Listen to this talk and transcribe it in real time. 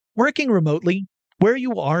Working remotely, where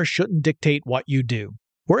you are shouldn't dictate what you do.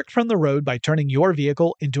 Work from the road by turning your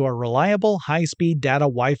vehicle into a reliable high-speed data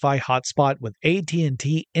Wi-Fi hotspot with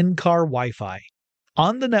AT&T in-car Wi-Fi.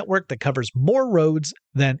 On the network that covers more roads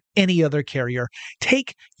than any other carrier,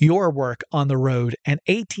 take your work on the road and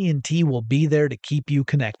AT&T will be there to keep you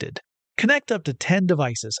connected. Connect up to 10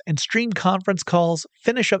 devices and stream conference calls,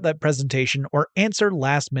 finish up that presentation, or answer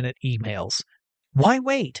last-minute emails. Why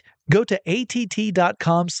wait? Go to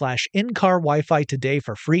att.com/in-car Wi-Fi today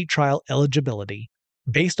for free trial eligibility.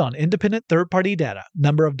 Based on independent third-party data,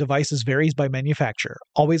 number of devices varies by manufacturer.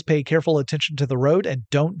 Always pay careful attention to the road and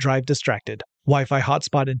don't drive distracted. Wi-Fi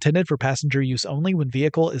hotspot intended for passenger use only when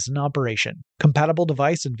vehicle is in operation. Compatible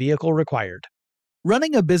device and vehicle required.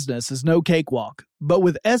 Running a business is no cakewalk, but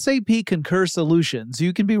with SAP Concur Solutions,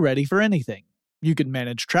 you can be ready for anything. You can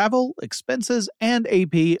manage travel, expenses, and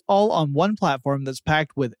AP all on one platform that's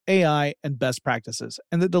packed with AI and best practices,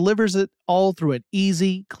 and that delivers it all through an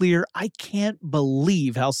easy, clear, I can't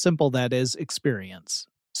believe how simple that is experience.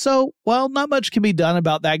 So, while not much can be done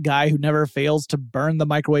about that guy who never fails to burn the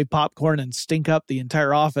microwave popcorn and stink up the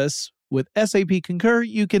entire office, with SAP Concur,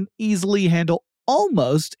 you can easily handle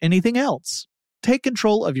almost anything else. Take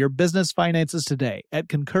control of your business finances today at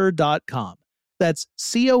concur.com. That's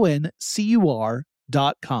concur.com.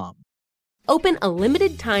 Open a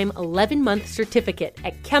limited-time 11-month certificate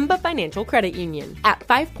at Kemba Financial Credit Union. At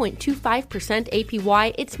 5.25%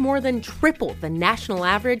 APY, it's more than triple the national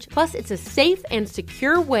average, plus it's a safe and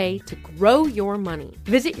secure way to grow your money.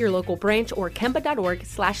 Visit your local branch or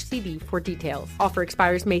kemba.org/cd for details. Offer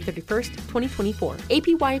expires May 31st, 2024.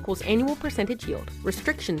 APY equals annual percentage yield.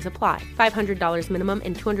 Restrictions apply. $500 minimum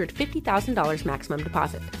and $250,000 maximum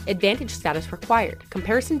deposit. Advantage status required.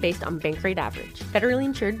 Comparison based on bank rate average. Federally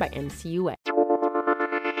insured by NCUA.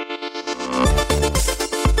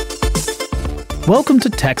 Welcome to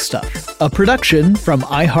Tech Stuff, a production from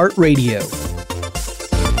iHeartRadio.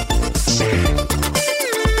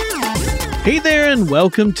 Hey there, and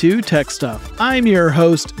welcome to Tech Stuff. I'm your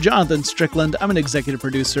host, Jonathan Strickland. I'm an executive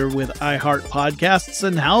producer with iHeart Podcasts,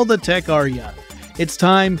 and how the tech are ya? It's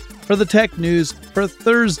time for the tech news for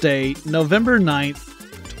Thursday, November 9th,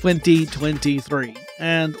 2023.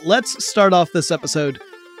 And let's start off this episode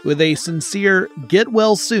with a sincere get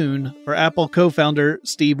well soon for Apple co-founder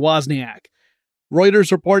Steve Wozniak.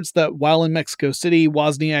 Reuters reports that while in Mexico City,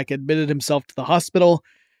 Wozniak admitted himself to the hospital.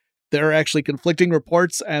 There are actually conflicting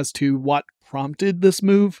reports as to what prompted this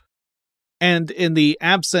move. And in the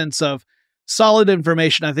absence of solid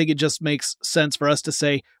information, I think it just makes sense for us to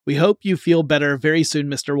say, we hope you feel better very soon,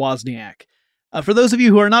 Mr. Wozniak. For those of you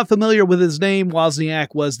who are not familiar with his name,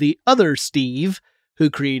 Wozniak was the other Steve who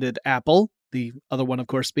created Apple. The other one, of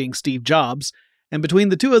course, being Steve Jobs. And between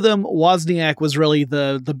the two of them, Wozniak was really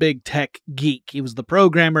the big tech geek. He was the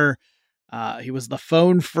programmer. He was the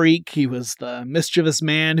phone freak. He was the mischievous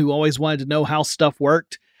man who always wanted to know how stuff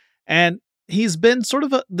worked. And he's been sort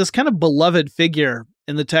of this kind of beloved figure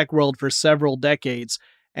in the tech world for several decades.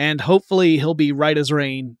 And hopefully he'll be right as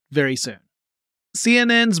rain very soon.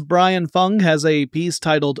 CNN's Brian Fung has a piece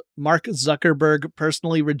titled "Mark Zuckerberg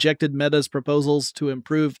Personally Rejected Meta's Proposals to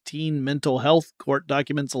Improve Teen Mental Health, Court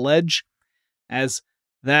Documents Allege." As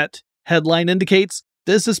that headline indicates,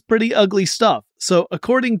 this is pretty ugly stuff. So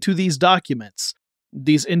according to these documents,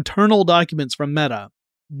 these internal documents from Meta,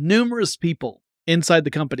 numerous people inside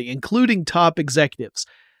the company, including top executives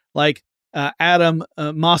like Adam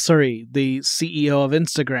Mosseri, the CEO of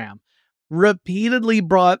Instagram, repeatedly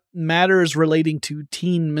brought matters relating to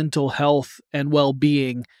teen mental health and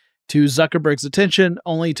well-being to Zuckerberg's attention,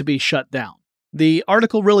 only to be shut down. The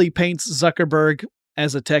article really paints Zuckerberg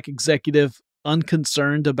as a tech executive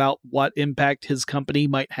unconcerned about what impact his company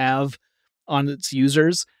might have on its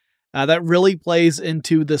users. That really plays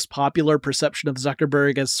into this popular perception of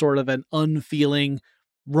Zuckerberg as sort of an unfeeling,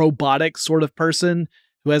 robotic sort of person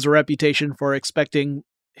who has a reputation for expecting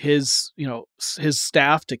his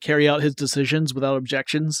staff to carry out his decisions without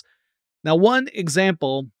objections. Now, one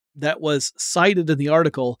example that was cited in the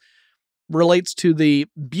article relates to the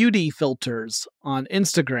beauty filters on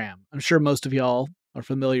Instagram. I'm sure most of y'all are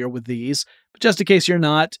familiar with these, but just in case you're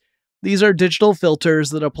not, these are digital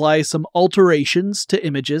filters that apply some alterations to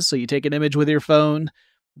images. So you take an image with your phone,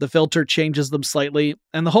 the filter changes them slightly,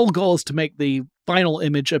 and the whole goal is to make the final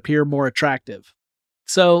image appear more attractive.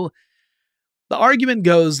 So the argument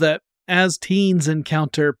goes that as teens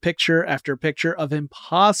encounter picture after picture of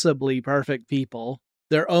impossibly perfect people,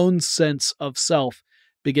 their own sense of self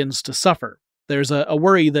begins to suffer. There's a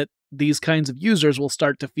worry that these kinds of users will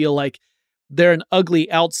start to feel like they're an ugly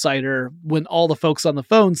outsider when all the folks on the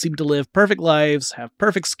phone seem to live perfect lives, have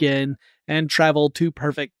perfect skin, and travel to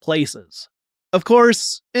perfect places. Of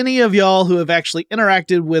course, any of y'all who have actually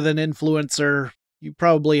interacted with an influencer, you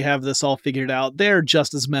probably have this all figured out. They're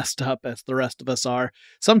just as messed up as the rest of us are,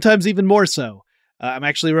 sometimes even more so. I'm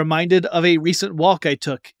actually reminded of a recent walk I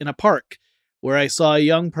took in a park where I saw a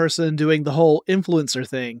young person doing the whole influencer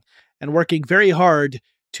thing and working very hard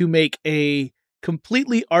to make a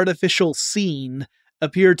completely artificial scene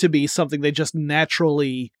appear to be something they just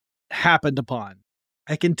naturally happened upon.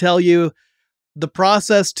 I can tell you the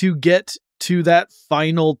process to get to that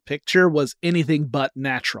final picture was anything but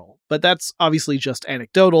natural, but that's obviously just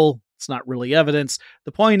anecdotal. It's not really evidence.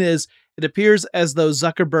 The point is, it appears as though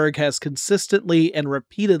Zuckerberg has consistently and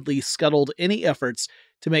repeatedly scuttled any efforts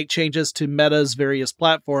to make changes to Meta's various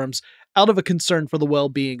platforms out of a concern for the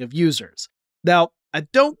well-being of users. Now, I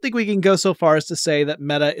don't think we can go so far as to say that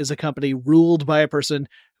Meta is a company ruled by a person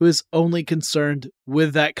who is only concerned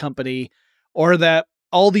with that company, or that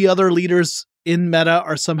all the other leaders in Meta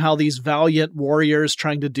are somehow these valiant warriors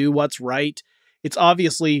trying to do what's right. It's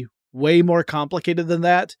obviously way more complicated than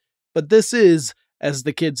that, but this is, as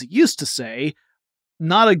the kids used to say,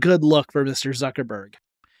 not a good look for Mr. Zuckerberg.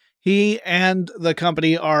 He and the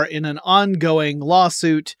company are in an ongoing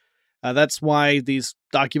lawsuit. That's why these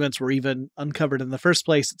documents were even uncovered in the first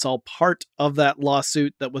place. It's all part of that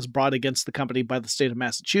lawsuit that was brought against the company by the state of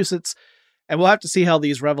Massachusetts. And we'll have to see how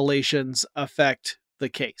these revelations affect the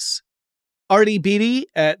case. Artie Beattie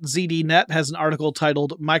at ZDNet has an article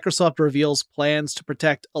titled Microsoft Reveals Plans to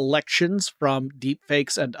Protect Elections from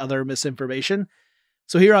Deepfakes and Other Misinformation.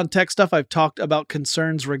 So here on Tech Stuff, I've talked about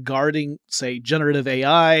concerns regarding, say, generative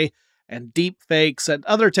AI and deepfakes and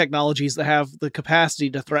other technologies that have the capacity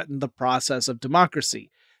to threaten the process of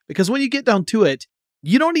democracy. Because when you get down to it,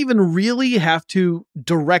 you don't even really have to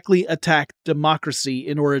directly attack democracy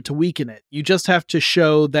in order to weaken it. You just have to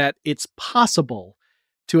show that it's possible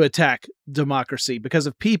to attack democracy, because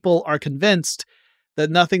if people are convinced that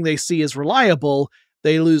nothing they see is reliable,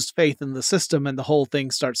 they lose faith in the system and the whole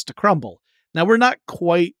thing starts to crumble. Now, we're not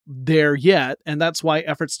quite there yet, and that's why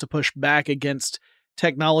efforts to push back against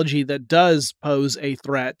technology that does pose a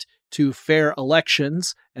threat to fair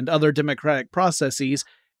elections and other democratic processes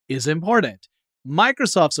is important.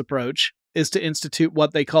 Microsoft's approach is to institute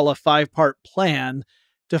what they call a 5-part plan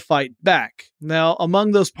to fight back. Now,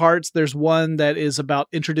 among those parts, there's one that is about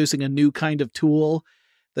introducing a new kind of tool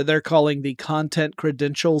that they're calling the Content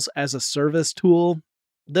Credentials as a Service tool.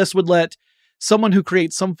 This would let someone who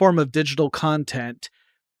creates some form of digital content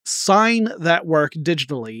sign that work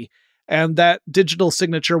digitally, and that digital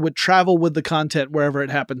signature would travel with the content wherever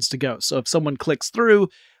it happens to go. So if someone clicks through,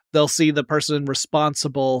 they'll see the person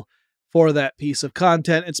responsible for that piece of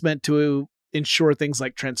content. It's meant to ensure things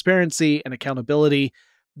like transparency and accountability.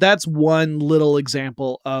 That's one little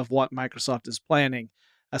example of what Microsoft is planning.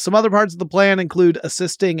 Some other parts of the plan include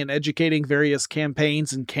assisting and educating various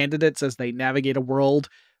campaigns and candidates as they navigate a world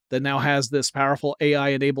that now has this powerful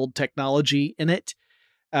AI-enabled technology in it.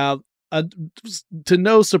 To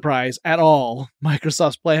no surprise at all,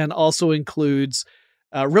 Microsoft's plan also includes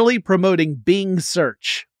really promoting Bing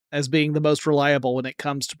search as being the most reliable when it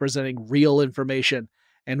comes to presenting real information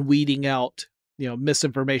and weeding out,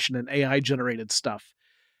 misinformation and AI-generated stuff.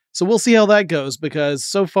 So we'll see how that goes, because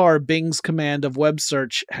so far Bing's command of web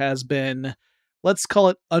search has been, let's call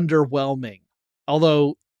it, underwhelming.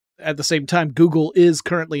 Although, at the same time, Google is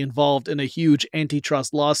currently involved in a huge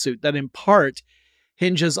antitrust lawsuit that in part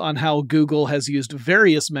hinges on how Google has used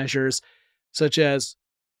various measures, such as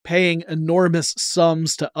paying enormous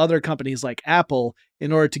sums to other companies like Apple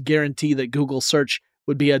in order to guarantee that Google search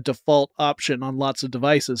would be a default option on lots of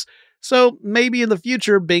devices. So maybe in the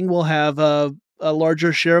future, Bing will have a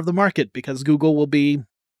larger share of the market because Google will be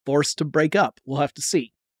forced to break up. We'll have to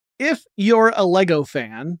see. If you're a Lego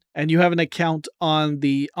fan and you have an account on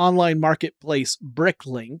the online marketplace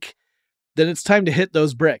Bricklink, then it's time to hit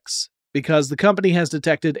those bricks, because the company has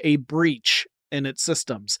detected a breach in its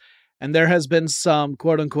systems, and there has been some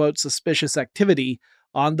quote-unquote suspicious activity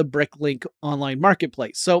on the Bricklink online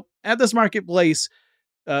marketplace. So at this marketplace,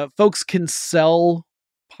 folks can sell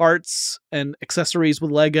parts and accessories with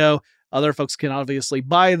Lego. Other folks can obviously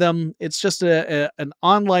buy them. It's just an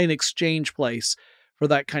online exchange place for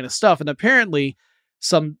that kind of stuff. And apparently,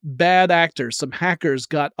 some bad actors, some hackers,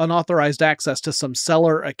 got unauthorized access to some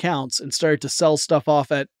seller accounts and started to sell stuff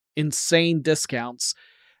off at insane discounts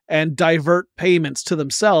and divert payments to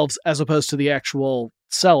themselves as opposed to the actual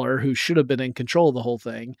seller, who should have been in control of the whole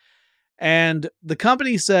thing. And the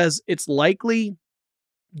company says it's likely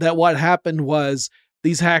that what happened was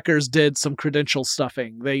these hackers did some credential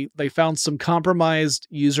stuffing. They found some compromised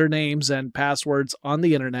usernames and passwords on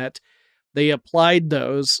the internet. They applied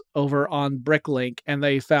those over on Bricklink, and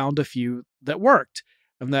they found a few that worked,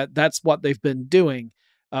 and that's what they've been doing.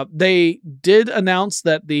 They did announce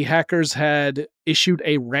that the hackers had issued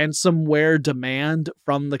a ransomware demand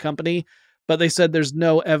from the company, but they said there's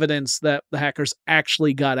no evidence that the hackers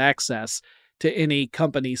actually got access to any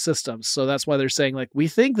company systems. So that's why they're saying, like, we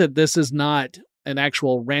think that this is not an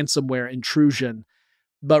actual ransomware intrusion,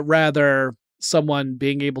 but rather someone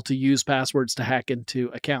being able to use passwords to hack into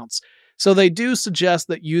accounts. So they do suggest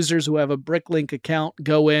that users who have a Bricklink account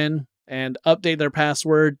go in and update their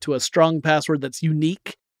password to a strong password that's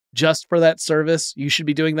unique just for that service. You should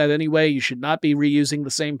be doing that anyway. You should not be reusing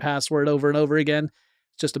the same password over and over again.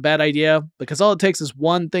 It's just a bad idea, because all it takes is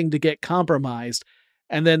one thing to get compromised,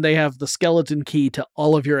 and then they have the skeleton key to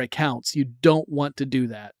all of your accounts. You don't want to do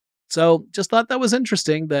that. So just thought that was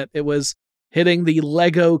interesting that it was hitting the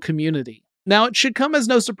Lego community. Now, it should come as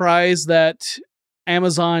no surprise that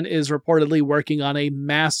Amazon is reportedly working on a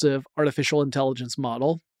massive artificial intelligence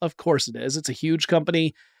model. Of course it is. It's a huge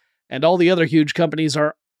company, and all the other huge companies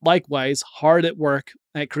are likewise hard at work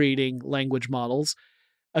at creating language models.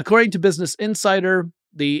 According to Business Insider,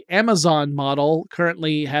 the Amazon model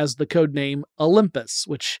currently has the codename Olympus,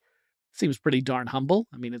 which seems pretty darn humble.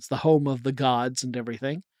 I mean, it's the home of the gods and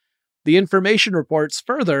everything. The information reports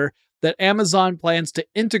further that Amazon plans to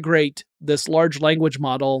integrate this large language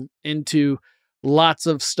model into lots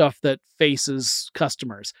of stuff that faces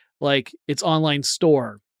customers, like its online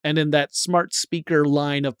store, and in that smart speaker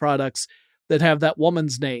line of products that have that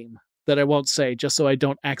woman's name that I won't say, just so I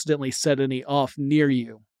don't accidentally set any off near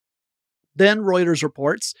you. Then Reuters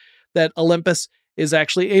reports that Olympus is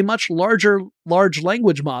actually a much larger large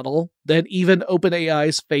language model than even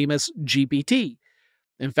OpenAI's famous GPT.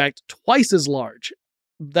 In fact, twice as large.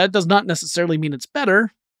 That does not necessarily mean it's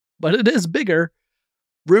better, but it is bigger.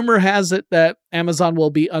 Rumor has it that Amazon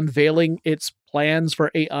will be unveiling its plans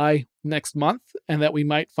for AI next month, and that we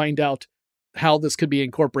might find out how this could be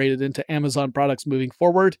incorporated into Amazon products moving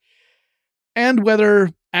forward, and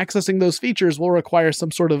whether accessing those features will require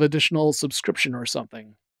some sort of additional subscription or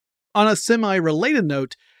something. On a semi-related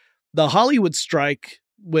note, the Hollywood strike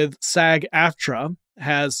with SAG-AFTRA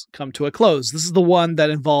has come to a close. This is the one that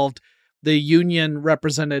involved the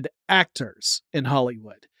union-represented actors in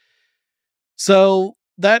Hollywood. So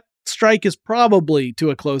that strike is probably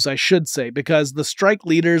to a close, I should say, because the strike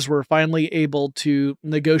leaders were finally able to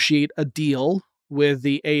negotiate a deal with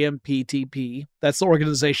the AMPTP. That's the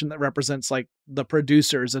organization that represents, like, the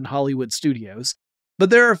producers in Hollywood studios.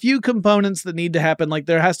 But there are a few components that need to happen. Like,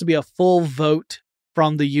 there has to be a full vote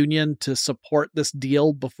from the union to support this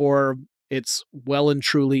deal before it's well and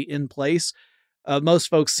truly in place. Most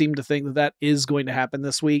folks seem to think that that is going to happen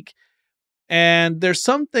this week. And there's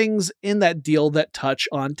some things in that deal that touch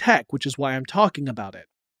on tech, which is why I'm talking about it.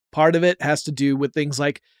 Part of it has to do with things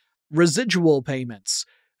like residual payments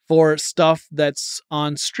for stuff that's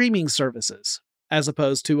on streaming services, as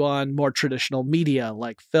opposed to on more traditional media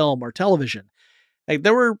like film or television. Like,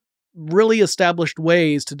 there were really established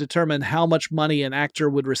ways to determine how much money an actor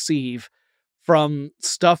would receive from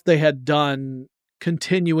stuff they had done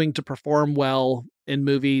continuing to perform well in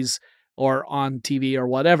movies or on TV or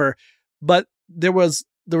whatever. But there was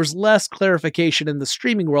less clarification in the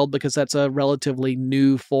streaming world because that's a relatively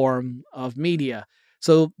new form of media.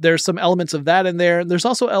 So there's some elements of that in there. There's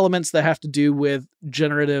also elements that have to do with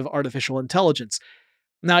generative artificial intelligence.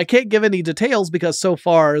 Now, I can't give any details because so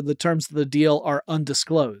far the terms of the deal are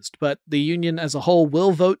undisclosed, but the union as a whole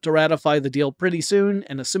will vote to ratify the deal pretty soon,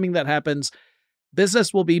 and assuming that happens,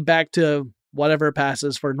 business will be back to whatever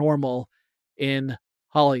passes for normal in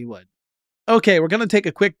Hollywood. Okay, we're going to take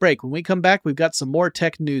a quick break. When we come back, we've got some more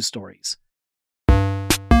tech news stories.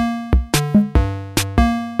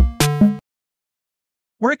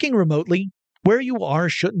 Working remotely, where you are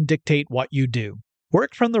shouldn't dictate what you do.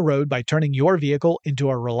 Work from the road by turning your vehicle into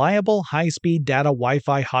a reliable high-speed data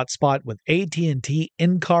Wi-Fi hotspot with AT&T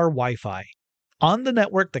in-car Wi-Fi. On the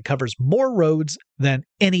network that covers more roads than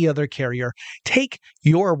any other carrier, take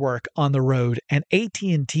your work on the road and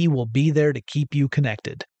AT&T will be there to keep you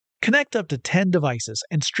connected. Connect up to 10 devices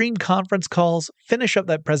and stream conference calls, finish up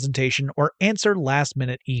that presentation, or answer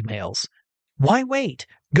last-minute emails. Why wait?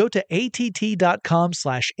 Go to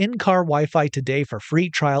att.com/in-car Wi-Fi today for free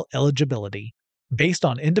trial eligibility. Based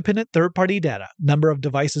on independent third-party data, number of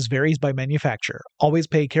devices varies by manufacturer. Always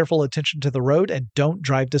pay careful attention to the road and don't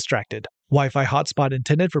drive distracted. Wi-Fi hotspot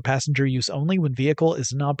intended for passenger use only when vehicle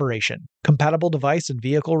is in operation. Compatible device and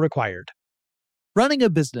vehicle required. Running a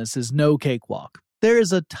business is no cakewalk. There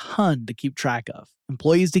is a ton to keep track of.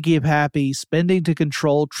 Employees to keep happy, spending to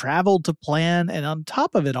control, travel to plan, and on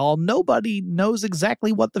top of it all, nobody knows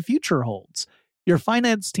exactly what the future holds. Your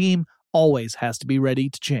finance team always has to be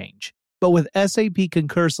ready to change. But with SAP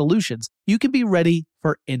Concur Solutions, you can be ready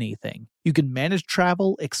for anything. You can manage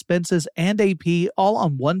travel, expenses, and AP all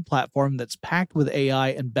on one platform that's packed with AI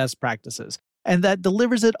and best practices, and that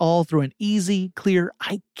delivers it all through an easy, clear,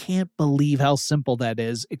 I can't believe how simple that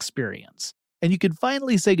is experience. And you can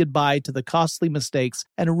finally say goodbye to the costly mistakes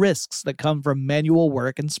and risks that come from manual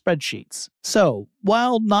work and spreadsheets. So,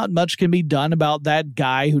 while not much can be done about that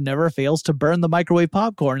guy who never fails to burn the microwave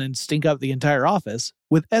popcorn and stink up the entire office,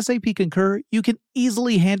 with SAP Concur, you can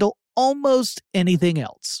easily handle almost anything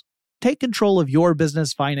else. Take control of your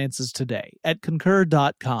business finances today at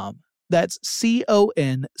concur.com. That's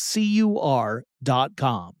CONCUR.com.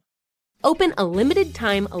 Open a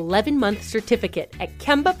limited-time 11-month certificate at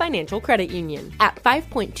Kemba Financial Credit Union. At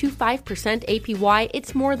 5.25% APY,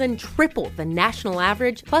 it's more than triple the national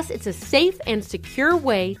average, plus it's a safe and secure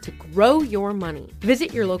way to grow your money.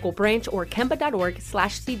 Visit your local branch or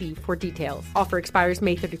kemba.org/cd for details. Offer expires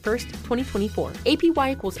May 31st, 2024.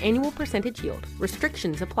 APY equals annual percentage yield.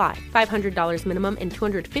 Restrictions apply. $500 minimum and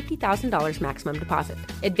 $250,000 maximum deposit.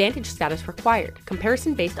 Advantage status required.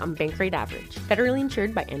 Comparison based on bank rate average. Federally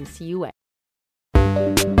insured by NCUA.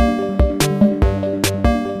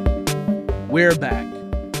 We're back.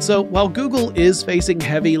 So while Google is facing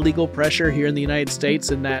heavy legal pressure here in the United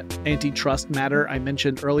States in that antitrust matter I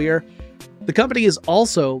mentioned earlier, the company is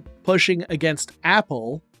also pushing against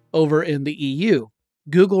Apple over in the EU.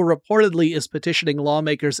 Google reportedly is petitioning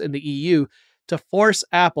lawmakers in the EU to force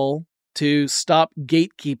Apple to stop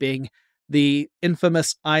gatekeeping the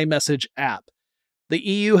infamous iMessage app. The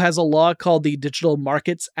EU has a law called the Digital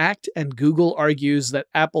Markets Act, and Google argues that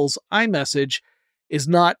Apple's iMessage is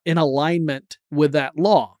not in alignment with that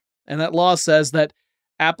law. And that law says that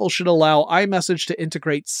Apple should allow iMessage to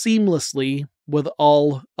integrate seamlessly with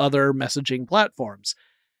all other messaging platforms.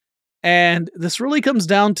 And this really comes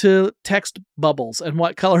down to text bubbles and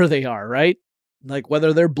what color they are, right? Like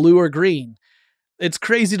whether they're blue or green. It's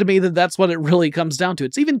crazy to me that that's what it really comes down to.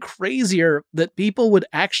 It's even crazier that people would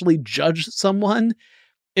actually judge someone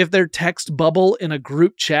if their text bubble in a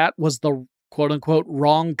group chat was the quote unquote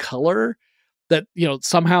wrong color, that,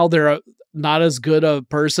 somehow they're not as good a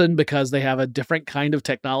person because they have a different kind of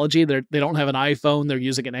technology. They don't have an iPhone. They're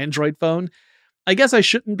using an Android phone. I guess I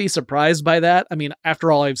shouldn't be surprised by that. I mean,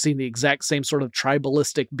 after all, I've seen the exact same sort of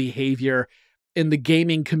tribalistic behavior in the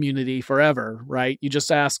gaming community forever, right? You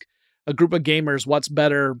just ask a group of gamers what's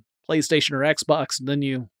better, PlayStation or Xbox, and then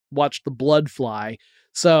you watch the blood fly.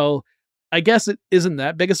 So I guess it isn't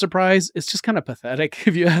that big a surprise. It's just kind of pathetic,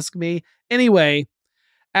 if you ask me. Anyway,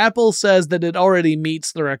 Apple says that it already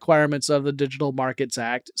meets the requirements of the Digital Markets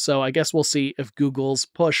Act, so I guess we'll see if Google's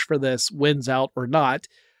push for this wins out or not.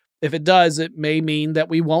 If it does, it may mean that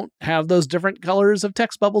we won't have those different colors of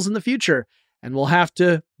text bubbles in the future, and we'll have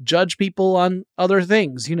to judge people on other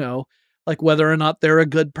things, like whether or not they're a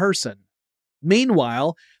good person.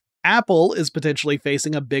 Meanwhile, Apple is potentially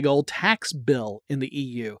facing a big old tax bill in the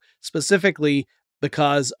EU, specifically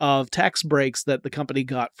because of tax breaks that the company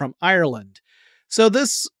got from Ireland. So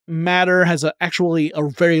this matter has actually a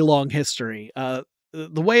very long history. The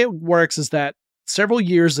way it works is that several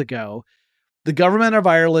years ago, the government of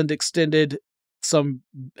Ireland extended some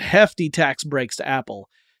hefty tax breaks to Apple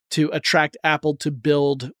to attract Apple to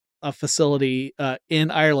build a facility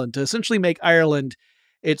in Ireland, to essentially make Ireland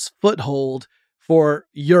its foothold for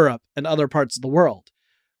Europe and other parts of the world.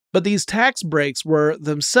 But these tax breaks were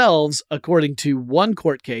themselves, according to one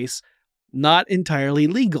court case, not entirely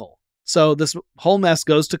legal. So this whole mess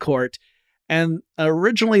goes to court, and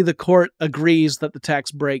originally the court agrees that the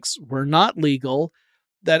tax breaks were not legal,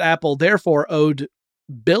 that Apple therefore owed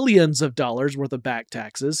billions of dollars worth of back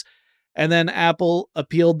taxes, and then Apple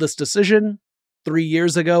appealed this decision. 3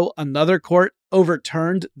 years ago, another court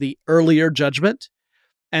overturned the earlier judgment,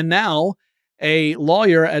 and now a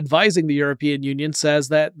lawyer advising the European Union says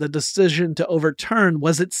that the decision to overturn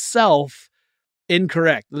was itself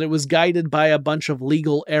incorrect, that it was guided by a bunch of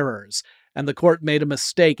legal errors, and the court made a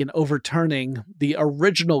mistake in overturning the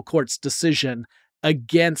original court's decision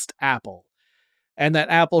against Apple, and that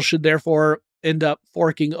Apple should therefore end up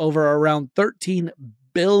forking over around 13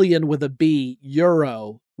 billion with a B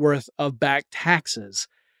euro worth of back taxes.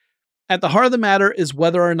 At the heart of the matter is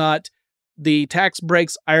whether or not the tax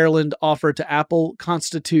breaks Ireland offered to Apple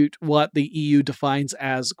constitute what the EU defines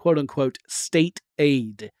as quote-unquote state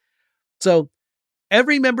aid. So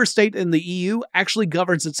every member state in the EU actually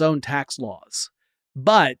governs its own tax laws.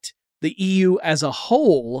 But the EU as a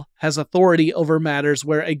whole has authority over matters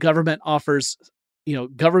where a government offers,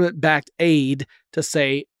 government-backed aid to,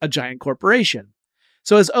 say, a giant corporation.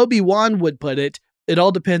 So as Obi-Wan would put it, it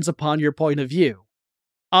all depends upon your point of view.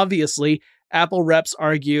 Obviously, Apple reps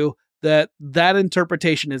argue that that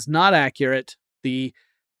interpretation is not accurate. The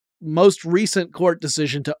most recent court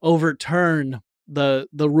decision to overturn the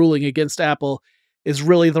ruling against Apple is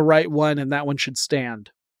really the right one, and that one should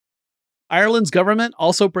stand. Ireland's government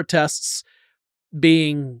also protests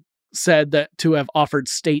being said that to have offered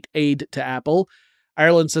state aid to Apple.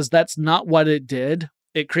 Ireland says that's not what it did.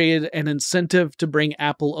 It created an incentive to bring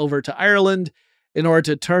Apple over to Ireland in order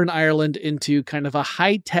to turn Ireland into kind of a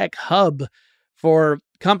high-tech hub for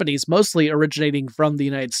companies, mostly originating from the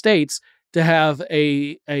United States, to have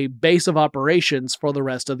a base of operations for the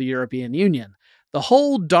rest of the European Union. The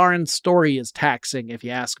whole darn story is taxing, if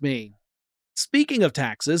you ask me. Speaking of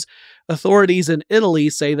taxes, authorities in Italy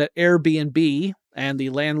say that Airbnb and the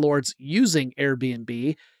landlords using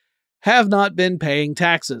Airbnb have not been paying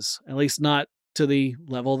taxes, at least not to the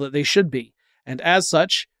level that they should be. And as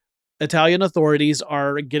such, Italian authorities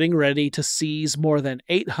are getting ready to seize more than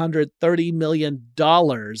 $830 million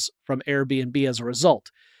from Airbnb as a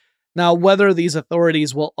result. Now, whether these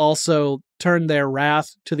authorities will also turn their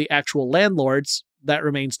wrath to the actual landlords, that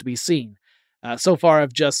remains to be seen. So far,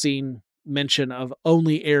 I've just seen mention of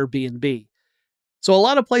only Airbnb. So a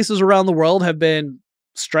lot of places around the world have been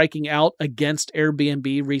striking out against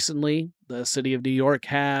Airbnb recently. The city of New York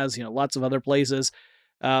has, lots of other places.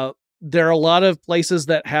 There are a lot of places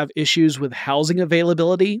that have issues with housing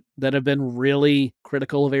availability that have been really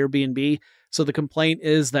critical of Airbnb. So the complaint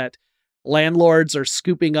is that landlords are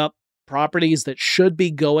scooping up properties that should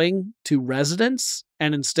be going to residents,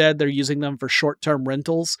 and instead they're using them for short-term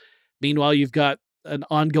rentals. Meanwhile, you've got an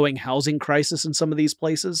ongoing housing crisis in some of these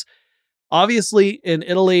places. Obviously, in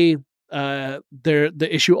Italy, the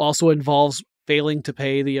issue also involves failing to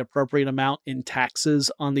pay the appropriate amount in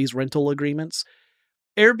taxes on these rental agreements.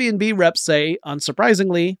 Airbnb reps say,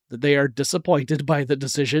 unsurprisingly, that they are disappointed by the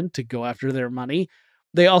decision to go after their money.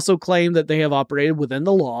 They also claim that they have operated within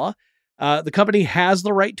the law. The company has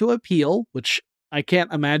the right to appeal, which I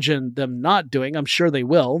can't imagine them not doing. I'm sure they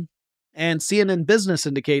will. And CNN Business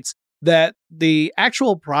indicates that the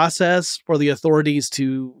actual process for the authorities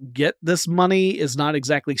to get this money is not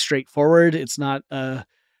exactly straightforward. It's not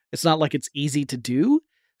like it's easy to do.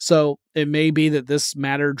 So it may be that this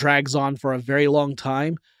matter drags on for a very long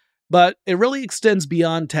time, but it really extends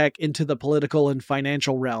beyond tech into the political and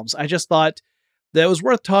financial realms. I just thought that it was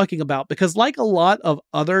worth talking about because, like a lot of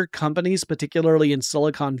other companies, particularly in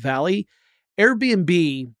Silicon Valley,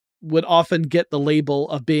 Airbnb would often get the label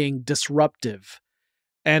of being disruptive.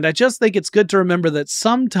 And I just think it's good to remember that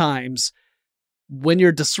sometimes when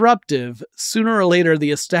you're disruptive, sooner or later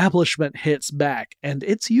the establishment hits back, and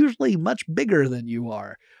it's usually much bigger than you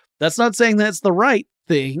are. That's not saying that's the right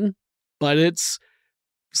thing, but it's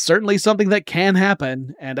certainly something that can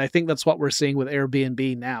happen, and I think that's what we're seeing with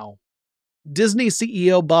Airbnb now. Disney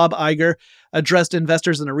CEO Bob Iger addressed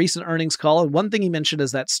investors in a recent earnings call, and one thing he mentioned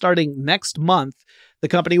is that starting next month, the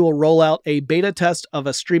company will roll out a beta test of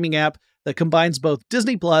a streaming app that combines both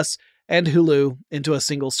Disney Plus and Hulu into a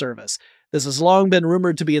single service. This has long been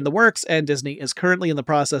rumored to be in the works, and Disney is currently in the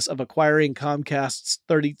process of acquiring Comcast's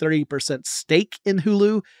 33% stake in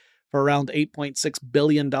Hulu for around $8.6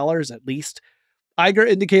 billion at least. Iger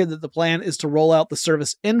indicated that the plan is to roll out the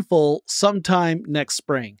service in full sometime next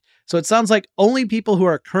spring. So it sounds like only people who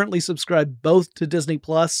are currently subscribed both to Disney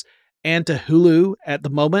Plus and to Hulu at the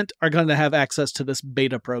moment are going to have access to this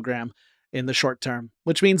beta program in the short term,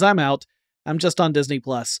 which means I'm out. I'm just on Disney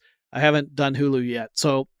Plus. I haven't done Hulu yet,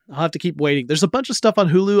 so I'll have to keep waiting. There's a bunch of stuff on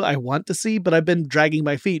Hulu I want to see, but I've been dragging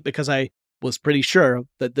my feet because I was pretty sure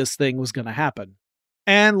that this thing was going to happen.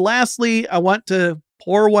 And lastly, I want to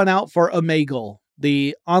pour one out for Omegle,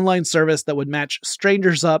 the online service that would match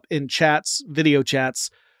strangers up in chats, video chats,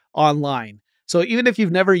 online. So even if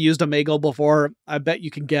you've never used Omegle before, I bet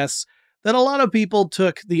you can guess that a lot of people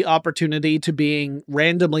took the opportunity to being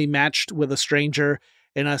randomly matched with a stranger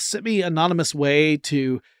in a semi-anonymous way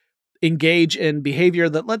to engage in behavior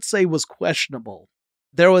that, let's say, was questionable.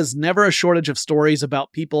 There was never a shortage of stories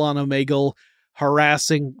about people on Omegle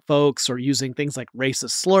harassing folks or using things like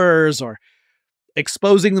racist slurs or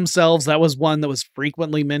exposing themselves. That was one that was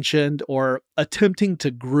frequently mentioned, or attempting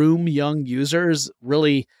to groom young users,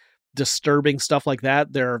 really disturbing stuff like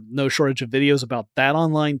that. There are no shortage of videos about that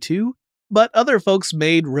online too. But other folks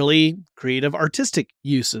made really creative artistic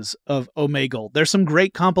uses of Omegle. There's some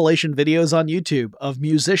great compilation videos on YouTube of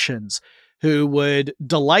musicians who would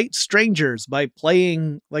delight strangers by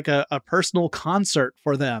playing like a personal concert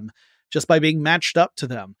for them just by being matched up to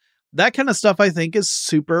them. That kind of stuff I think is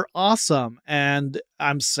super awesome, and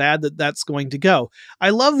I'm sad that that's going to go.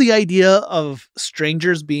 I love the idea of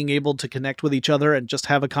strangers being able to connect with each other and just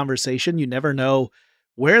have a conversation. You never know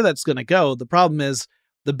where that's going to go. The problem is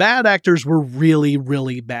the bad actors were really,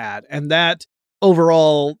 really bad, and that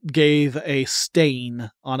overall gave a stain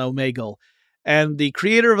on Omegle. And the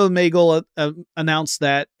creator of Omegle announced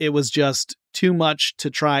that it was just too much to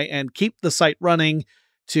try and keep the site running,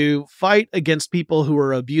 to fight against people who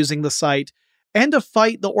were abusing the site, and to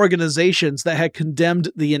fight the organizations that had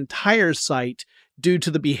condemned the entire site due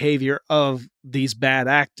to the behavior of these bad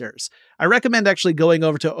actors. I recommend actually going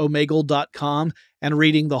over to omegle.com and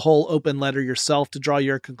reading the whole open letter yourself to draw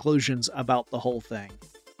your conclusions about the whole thing.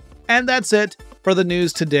 And that's it for the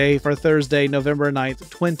news today for Thursday, November 9th,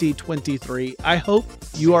 2023. I hope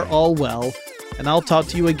you are all well, and I'll talk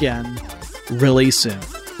to you again really soon.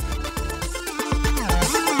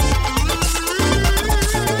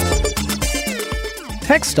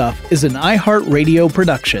 Tech Stuff is an iHeartRadio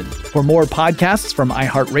production. For more podcasts from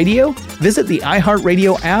iHeartRadio, visit the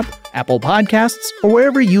iHeartRadio app, Apple Podcasts, or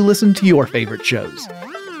wherever you listen to your favorite shows.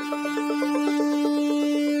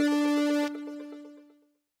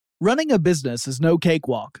 Running a business is no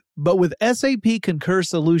cakewalk, but with SAP Concur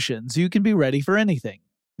Solutions, you can be ready for anything.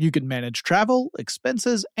 You can manage travel,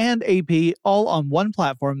 expenses, and AP all on one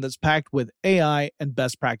platform that's packed with AI and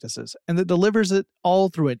best practices, and that delivers it all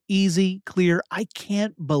through an easy, clear, I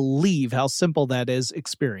can't believe how simple that is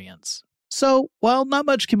experience. So, while not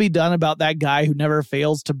much can be done about that guy who never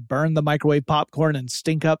fails to burn the microwave popcorn and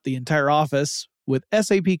stink up the entire office, with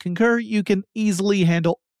SAP Concur, you can easily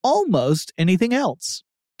handle almost anything else.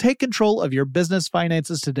 Take control of your business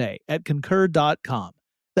finances today at concur.com.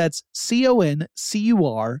 That's CONCUR.com.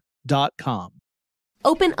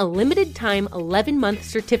 Open a limited-time 11-month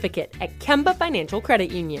certificate at Kemba Financial Credit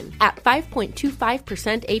Union. At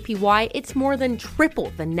 5.25% APY, it's more than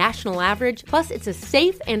triple the national average, plus it's a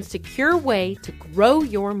safe and secure way to grow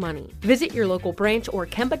your money. Visit your local branch or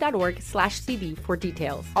kemba.org/cd for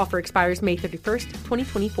details. Offer expires May 31st,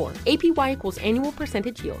 2024. APY equals annual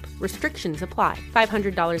percentage yield. Restrictions apply.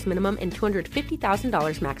 $500 minimum and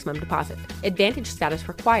 $250,000 maximum deposit. Advantage status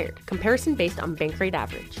required. Comparison based on bank rate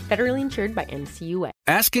average. Federally insured by NCUA.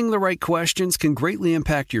 Asking the right questions can greatly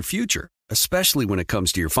impact your future, especially when it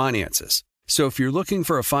comes to your finances. So if you're looking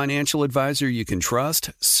for a financial advisor you can trust,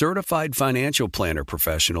 certified financial planner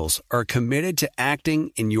professionals are committed to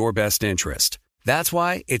acting in your best interest. That's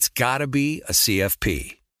why it's got to be a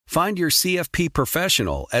CFP. Find your CFP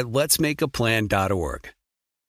professional at letsmakeaplan.org.